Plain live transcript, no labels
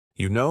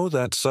You know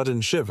that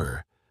sudden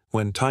shiver,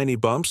 when tiny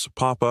bumps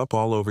pop up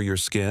all over your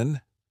skin?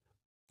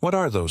 What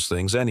are those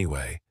things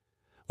anyway?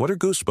 What are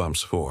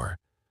goosebumps for?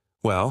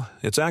 Well,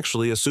 it's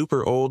actually a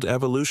super old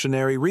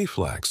evolutionary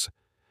reflex.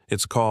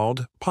 It's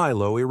called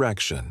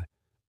piloerection.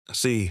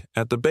 See,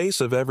 at the base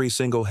of every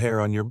single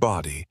hair on your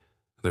body,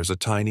 there's a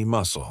tiny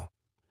muscle.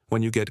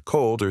 When you get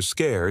cold or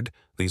scared,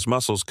 these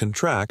muscles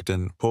contract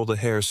and pull the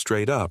hair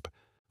straight up.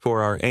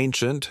 For our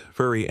ancient,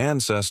 furry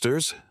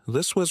ancestors,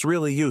 this was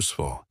really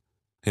useful.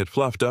 It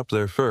fluffed up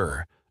their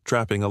fur,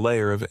 trapping a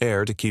layer of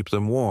air to keep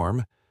them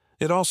warm.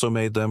 It also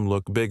made them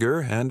look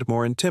bigger and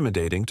more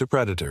intimidating to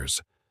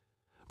predators.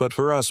 But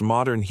for us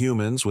modern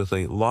humans with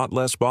a lot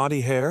less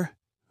body hair,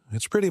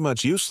 it's pretty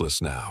much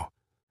useless now.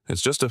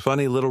 It's just a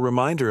funny little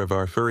reminder of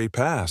our furry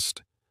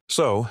past.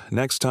 So,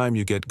 next time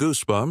you get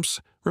goosebumps,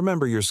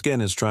 remember your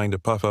skin is trying to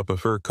puff up a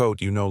fur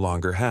coat you no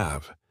longer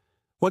have.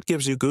 What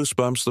gives you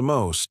goosebumps the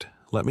most?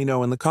 Let me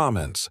know in the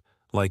comments.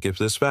 Like if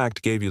this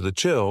fact gave you the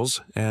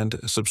chills, and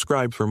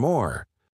subscribe for more.